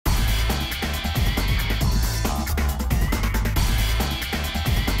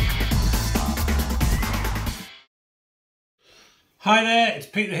Hi there, it's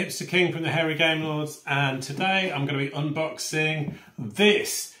Pete the Hipster King from the Hairy Game Lords, and today I'm going to be unboxing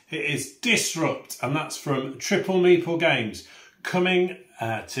this. It is Disrupt, and that's from Triple Meeple Games, coming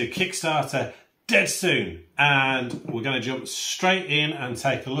to Kickstarter dead soon. And we're going to jump straight in and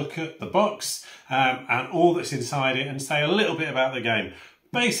take a look at the box and all that's inside it and say a little bit about the game.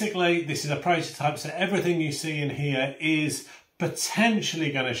 Basically, this is a prototype, so everything you see in here is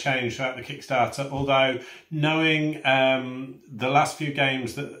potentially going to change throughout the Kickstarter, although knowing the last few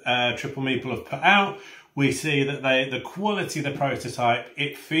games that Triple Meeple have put out, we see that the quality of the prototype,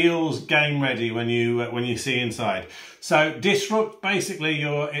 it feels game ready when you see inside. So Disrupt, basically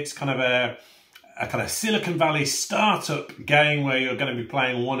it's kind of a kind of Silicon Valley startup game where you're going to be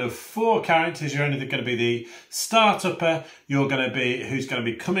playing one of four characters. You're only going to be the startupper, you're going to be who's going to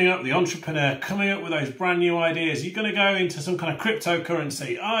be coming up, the entrepreneur, coming up with those brand new ideas. You're going to go into some kind of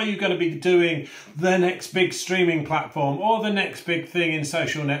cryptocurrency. Are you going to be doing the next big streaming platform or the next big thing in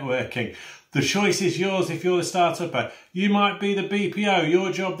social networking? The choice is yours if you're the startupper. You might be the BPO.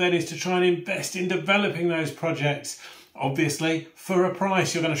 Your job then is to try and invest in developing those projects. Obviously, for a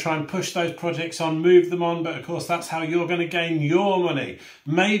price, you're going to try and push those projects on, move them on, but of course that's how you're going to gain your money.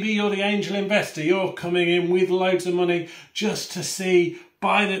 Maybe you're the angel investor, you're coming in with loads of money just to see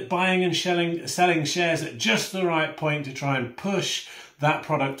buying and selling shares at just the right point to try and push that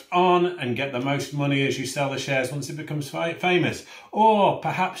product on and get the most money as you sell the shares once it becomes famous. Or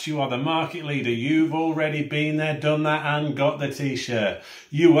perhaps you are the market leader. You've already been there, done that, and got the t-shirt.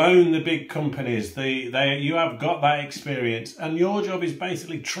 You own the big companies. You have got that experience, and your job is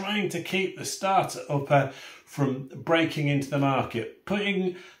basically trying to keep the startup from breaking into the market,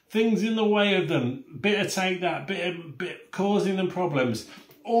 putting things in the way of them, bit of take that, bit causing them problems.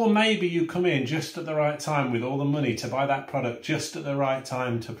 Or maybe you come in just at the right time with all the money to buy that product just at the right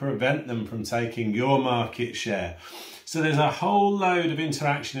time to prevent them from taking your market share. So there's a whole load of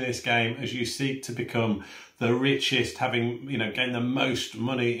interaction in this game as you seek to become the richest, having gained the most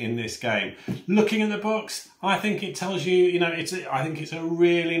money in this game. Looking at the box, I think it tells you, I think it's a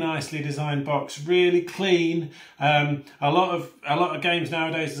really nicely designed box, really clean. A lot of games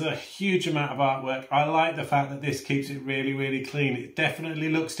nowadays, there's a huge amount of artwork. I like the fact that this keeps it really, really clean. It definitely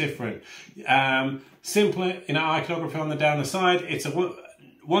looks different. Simple, iconography on down the side. It's a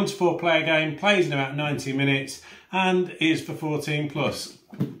 1 to 4 player game, plays in about 90 minutes, and is for 14 plus.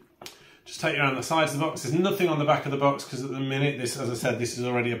 Just take you around the sides of the box. There's nothing on the back of the box because at the minute, as I said, this is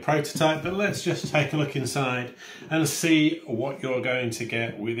already a prototype, but let's just take a look inside and see what you're going to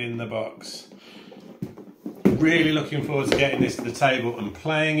get within the box. Really looking forward to getting this to the table and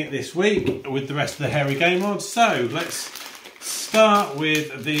playing it this week with the rest of the Hairy Game Lords. So let's start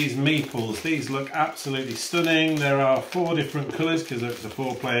with these meeples. These look absolutely stunning. There are 4 different colours because it's a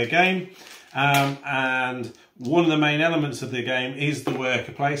 4-player game. And one of the main elements of the game is the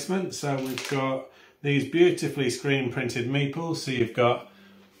worker placement. So we've got these beautifully screen printed meeples. So you've got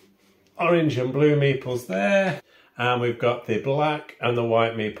orange and blue meeples there, and we've got the black and the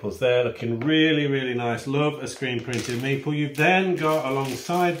white meeples there, looking really, really nice. Love a screen printed meeple. You've then got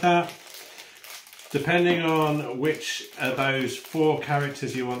alongside that, depending on which of those 4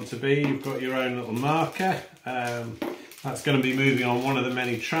 characters you want to be, you've got your own little marker. That's going to be moving on one of the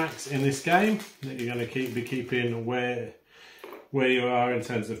many tracks in this game that you're going to be keeping where you are in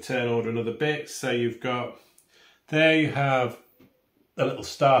terms of turn order and other bits. So you've got, there you have a little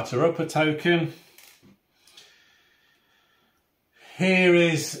starter upper token. Here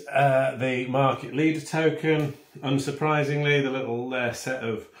is the market leader token. Unsurprisingly, the little set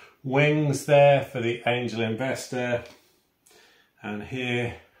of wings there for the angel investor. And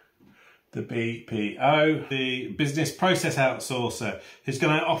here, the BPO, the business process outsourcer, is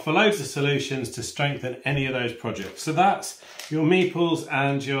going to offer loads of solutions to strengthen any of those projects. So that's your meeples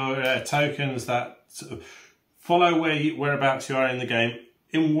and your tokens that sort of follow whereabouts you are in the game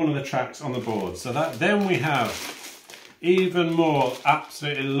in one of the tracks on the board. So that then we have even more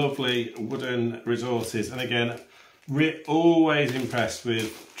absolutely lovely wooden resources. And again, always impressed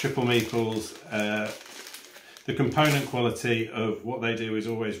with Triple Meeple's the component quality of what they do is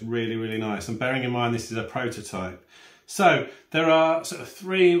always really, really nice. And bearing in mind this is a prototype. So there are sort of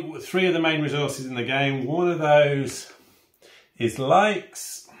three of the main resources in the game. One of those is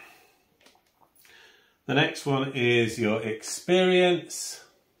likes. The next one is your experience.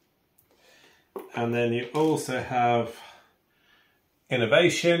 And then you also have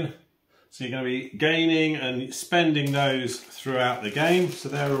innovation. So you're going to be gaining and spending those throughout the game. So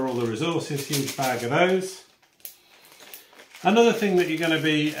there are all the resources, huge bag of those. Another thing that you're going to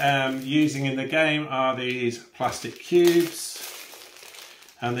be using in the game are these plastic cubes,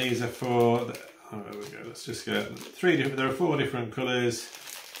 and these are for there we go. Let's just get there are 4 different colours.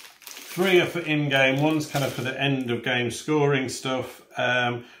 3 are for in-game, one's kind of for the end of game scoring stuff.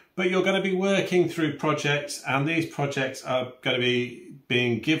 But you're going to be working through projects, and these projects are going to be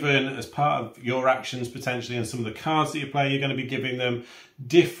being given as part of your actions potentially, and some of the cards that you play, you're going to be giving them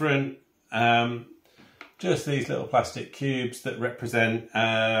different, just these little plastic cubes that represent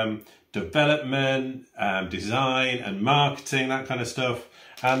development, design and marketing, that kind of stuff.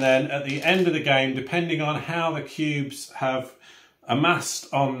 And then at the end of the game, depending on how the cubes have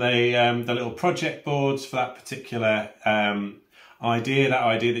amassed on the little project boards for that particular idea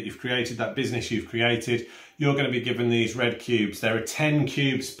that you've created, that business you've created, you're going to be given these red cubes. There are 10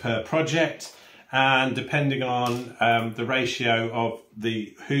 cubes per project, and depending on the ratio of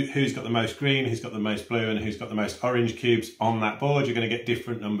who's got the most green, who's got the most blue, and who's got the most orange cubes on that board, you're going to get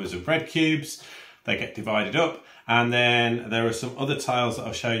different numbers of red cubes. They get divided up, and then there are some other tiles that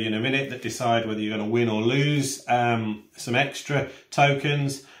I'll show you in a minute that decide whether you're going to win or lose some extra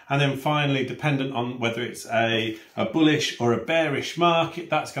tokens. And then finally, dependent on whether it's a bullish or a bearish market,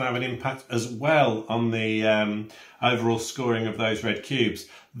 that's going to have an impact as well on the overall scoring of those red cubes.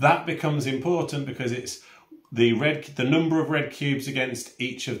 That becomes important because it's the number of red cubes against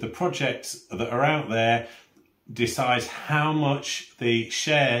each of the projects that are out there decides how much the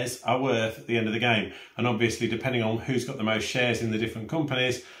shares are worth at the end of the game. And obviously, depending on who's got the most shares in the different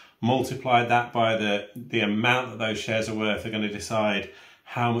companies, multiply that by the amount that those shares are worth, are going to decide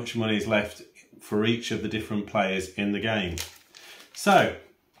how much money is left for each of the different players in the game. So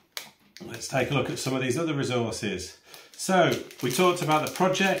let's take a look at some of these other resources. So we talked about the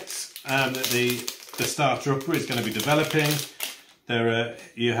projects that the starter upper is going to be developing.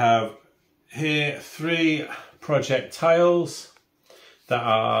 You have here 3 project tiles that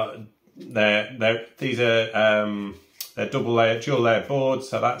are these are they're dual layer boards,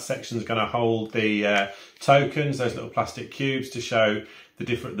 so that section is going to hold the tokens, those little plastic cubes, to show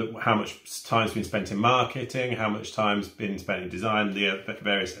how much time's been spent in marketing, how much time's been spent in design, the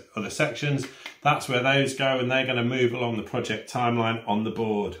various other sections. That's where those go, and they're going to move along the project timeline on the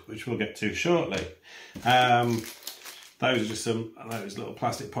board, which we'll get to shortly. Those are just some of those little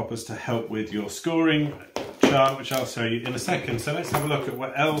plastic poppers to help with your scoring chart, which I'll show you in a second. So let's have a look at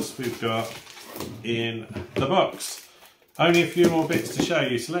what else we've got in the box. Only a few more bits to show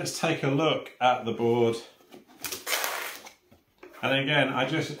you, so let's take a look at the board. And again,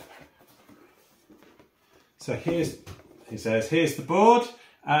 so here's the board.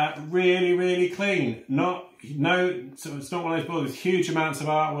 Really, really clean. So it's not one of those boards with huge amounts of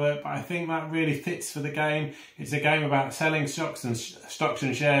artwork, but I think that really fits for the game. It's a game about selling stocks and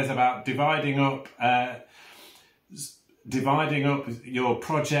shares, about dividing up your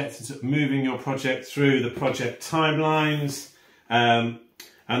project, and moving your project through the project timelines, and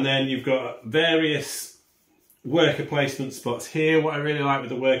then you've got various worker placement spots here. What I really like with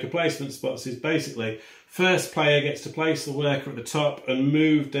the worker placement spots is basically first player gets to place the worker at the top and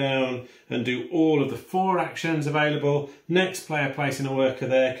move down and do all of the 4 actions available. Next player placing a worker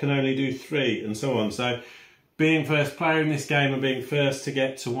there can only do 3, and so on. So being first player in this game and being first to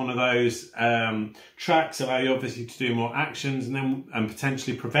get to one of those tracks allow you obviously to do more actions and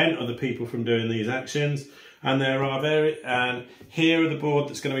potentially prevent other people from doing these actions. And there are here are the board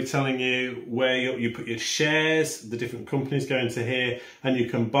that's going to be telling you where you put your shares. The different companies go into here, and you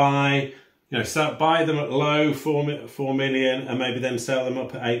can buy, buy them at low 4 million, and maybe then sell them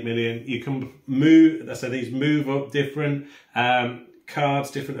up at 8 million. You can move. So these move up different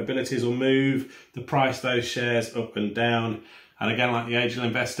cards, different abilities will move the price of those shares up and down. And again, like the angel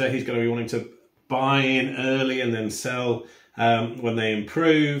investor, he's going to be wanting to buy in early and then sell when they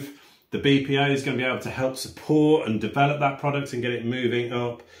improve. The BPO is going to be able to help support and develop that product and get it moving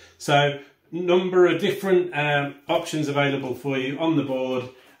up. So number of different options available for you on the board,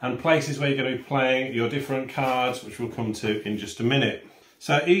 and places where you're going to be playing your different cards, which we'll come to in just a minute.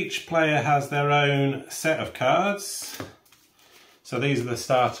 So each player has their own set of cards. So these are the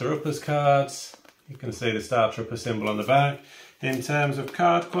starter uppers cards. You can see the starter upper symbol on the back. In terms of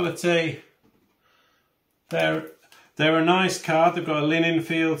card quality, they're a nice card. They've got a linen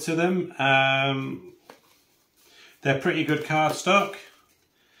feel to them. They're pretty good card stock.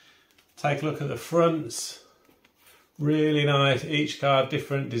 Take a look at the fronts. Really nice. Each card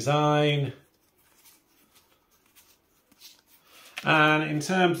different design. And in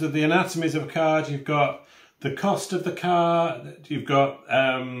terms of the anatomies of a card, you've got the cost of the card. You've got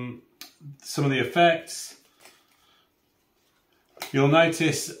some of the effects. You'll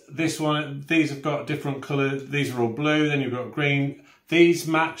notice this one, these have got different colours. These are all blue, then you've got green. these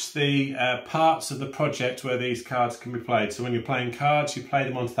match the parts of the project where these cards can be played. So when you're playing cards, you play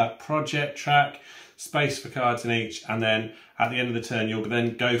them onto that project track, space for cards in each, and then at the end of the turn, you'll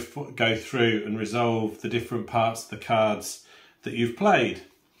then go through and resolve the different parts of the cards that you've played.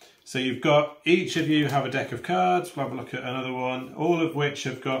 So you've got, each of you have a deck of cards. We'll have a look at another one, all of which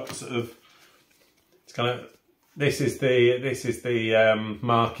have got sort of, it's kind of, this is the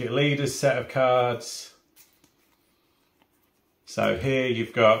market leaders set of cards. So here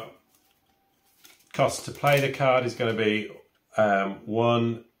you've got cost to play the card is going to be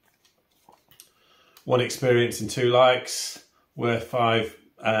one experience and 2 likes, worth 5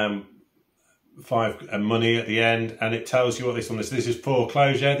 money at the end, and it tells you what this one is. This is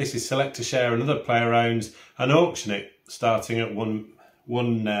foreclosure. This is select a share another player owns and auction it, starting at one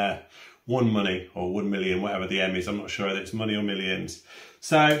money or 1 million, whatever the M is. I'm not sure whether it's money or millions.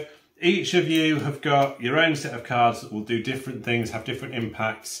 So each of you have got your own set of cards that will do different things, have different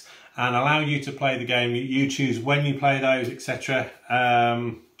impacts, and allow you to play the game. You choose when you play those, etc.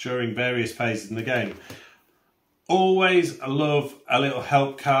 During various phases in the game. Always love a little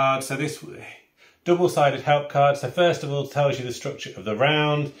help card. So this double-sided help card. So first of all, tells you the structure of the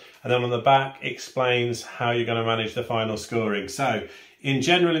round, and then on the back explains how you're going to manage the final scoring. So in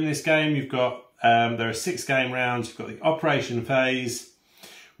general in this game, you've got there are 6 game rounds. You've got the operation phase,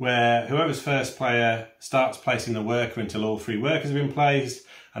 where whoever's first player starts placing the worker until all 3 workers have been placed,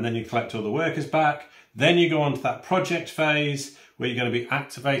 and then you collect all the workers back. Then you go on to that project phase, where you're going to be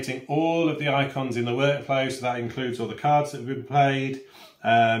activating all of the icons in the workflow. So that includes all the cards that have been played.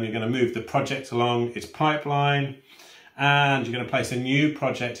 You're going to move the project along its pipeline, and you're going to place a new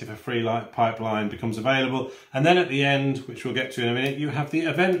project if a free pipeline becomes available. And then at the end, which we'll get to in a minute, you have the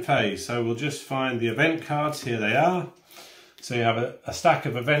event phase. So we'll just find the event cards. Here they are. So you have a stack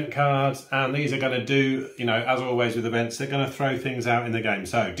of event cards, and these are going to do, you know, as always with events, they're going to throw things out in the game.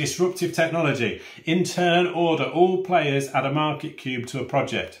 So disruptive technology. In turn order, all players add a market cube to a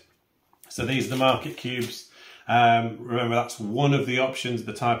project. So these are the market cubes. Remember, that's one of the options,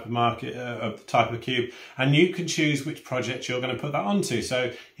 the type of market, of the type of cube, and you can choose which project you're going to put that onto.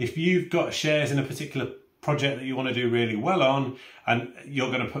 So if you've got shares in a particular project that you want to do really well on, and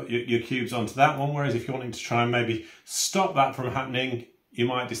you're going to put your cubes onto that one, whereas if you're wanting to try and maybe stop that from happening, you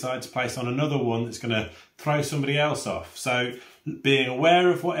might decide to place on another one that's going to throw somebody else off. So being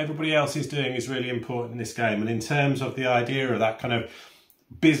aware of what everybody else is doing is really important in this game. And in terms of the idea of that kind of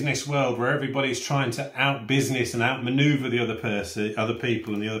business world where everybody's trying to out-business and out-maneuver the other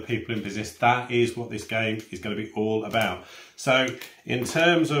people and the other people in business, that is what this game is going to be all about. So in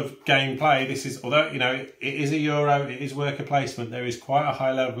terms of gameplay, this is, although, you know, it is a Euro, it is worker placement, there is quite a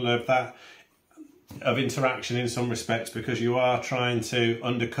high level of that, of interaction in some respects, because you are trying to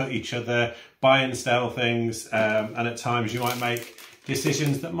undercut each other, buy and sell things, and at times you might make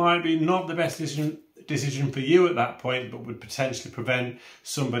decisions that might be not the best decision for you at that point, but would potentially prevent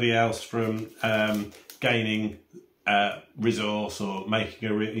somebody else from gaining resource or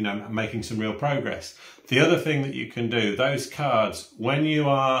making some real progress. The other thing that you can do, those cards, when you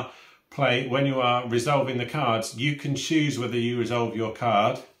are resolving the cards, you can choose whether you resolve your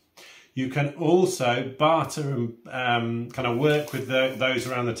card. You can also barter and kind of work with those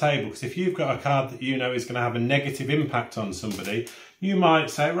around the table, because if you've got a card that you know is going to have a negative impact on somebody, you might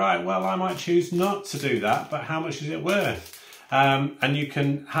say, right, well, I might choose not to do that, but how much is it worth? And you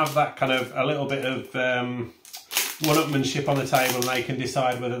can have that kind of a little bit of one-upmanship on the table, and they can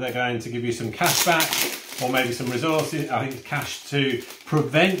decide whether they're going to give you some cash back or maybe some resources, I think cash, to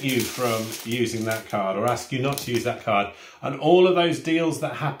prevent you from using that card or ask you not to use that card. And all of those deals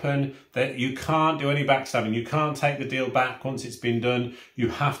that happen, that you can't do any backstabbing, you can't take the deal back once it's been done, you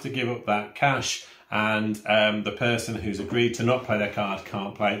have to give up that cash, and the person who's agreed to not play their card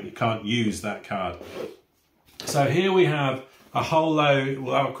can't use that card. So here we have a whole load.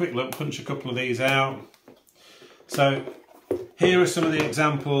 We'll have a quick look, punch a couple of these out. So here are some of the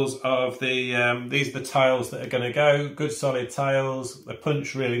examples of the, these are the tiles that are going to go, good solid tiles, they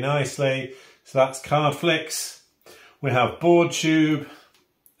punch really nicely. So that's card flicks, we have board tube,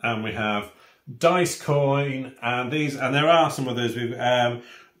 and we have dice coin, and there are some others.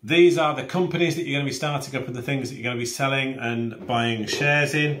 These are the companies that you're going to be starting up and the things that you're going to be selling and buying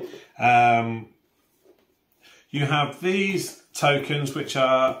shares in. You have these tokens, which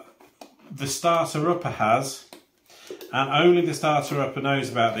are the starter upper has, and only the starter upper knows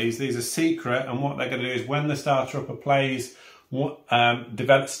about these. These are secret, and what they're going to do is when the starter upper plays,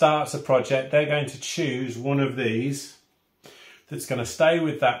 starts a project, they're going to choose one of these that's going to stay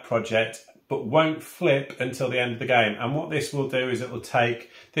with that project but won't flip until the end of the game. And what this will do is it will take,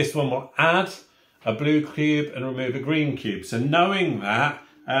 this one will add a blue cube and remove a green cube. So knowing that,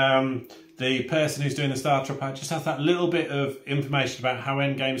 the person who's doing the starter pack just has that little bit of information about how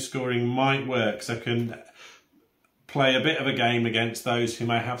endgame scoring might work, so can play a bit of a game against those who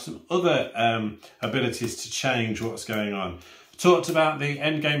may have some other abilities to change what's going on. Talked about the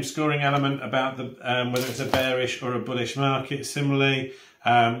endgame scoring element, about the whether it's a bearish or a bullish market. Similarly,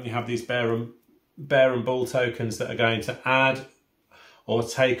 you have these bear and bull tokens that are going to add or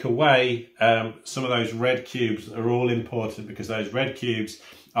take away some of those red cubes that are all important, because those red cubes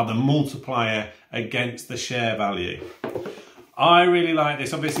are the multiplier against the share value. I really like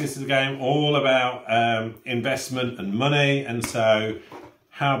this. Obviously, this is a game all about investment and money, and so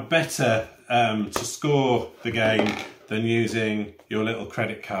how better to score the game than using your little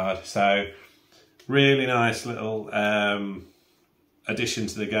credit card. So really nice little addition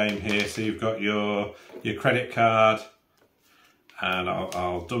to the game here. So you've got your credit card, and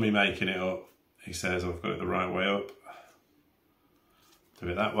I'll dummy making it up. He says I've got it the right way up. Do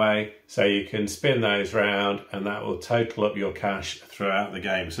it that way. So you can spin those round and that will total up your cash throughout the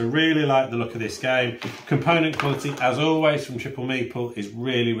game. So really like the look of this game. Component quality, as always, from Triple Meeple is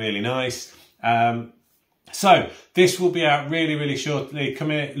really, really nice. So this will be out really, really shortly,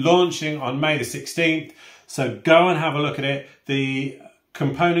 launching on May the 16th. So go and have a look at it. The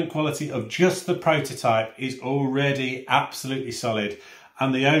component quality of just the prototype is already absolutely solid.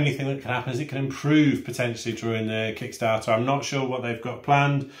 And the only thing that can happen is it can improve potentially during the Kickstarter. I'm not sure what they've got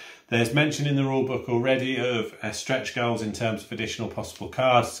planned. There's mention in the rulebook already of stretch goals in terms of additional possible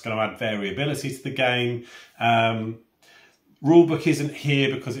cards. It's going to add variability to the game. Rulebook isn't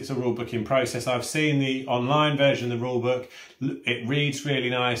here because it's a rulebook in process. I've seen the online version of the rulebook. It reads really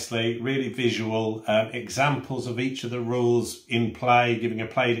nicely, really visual, examples of each of the rules in play, giving a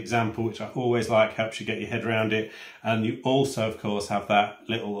played example, which I always like, helps you get your head around it. And you also, of course, have that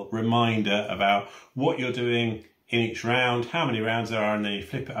little reminder about what you're doing in each round, how many rounds there are, and then you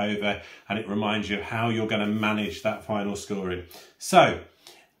flip it over and it reminds you of how you're going to manage that final scoring. So,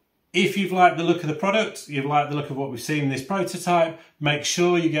 if you've liked the look of the product, you've liked the look of what we've seen in this prototype, make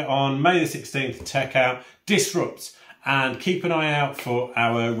sure you get on May the 16th to check out Disrupt, and keep an eye out for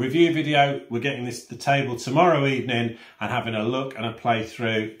our review video. We're getting this to the table tomorrow evening and having a look and a play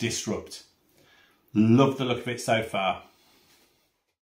through Disrupt. Love the look of it so far.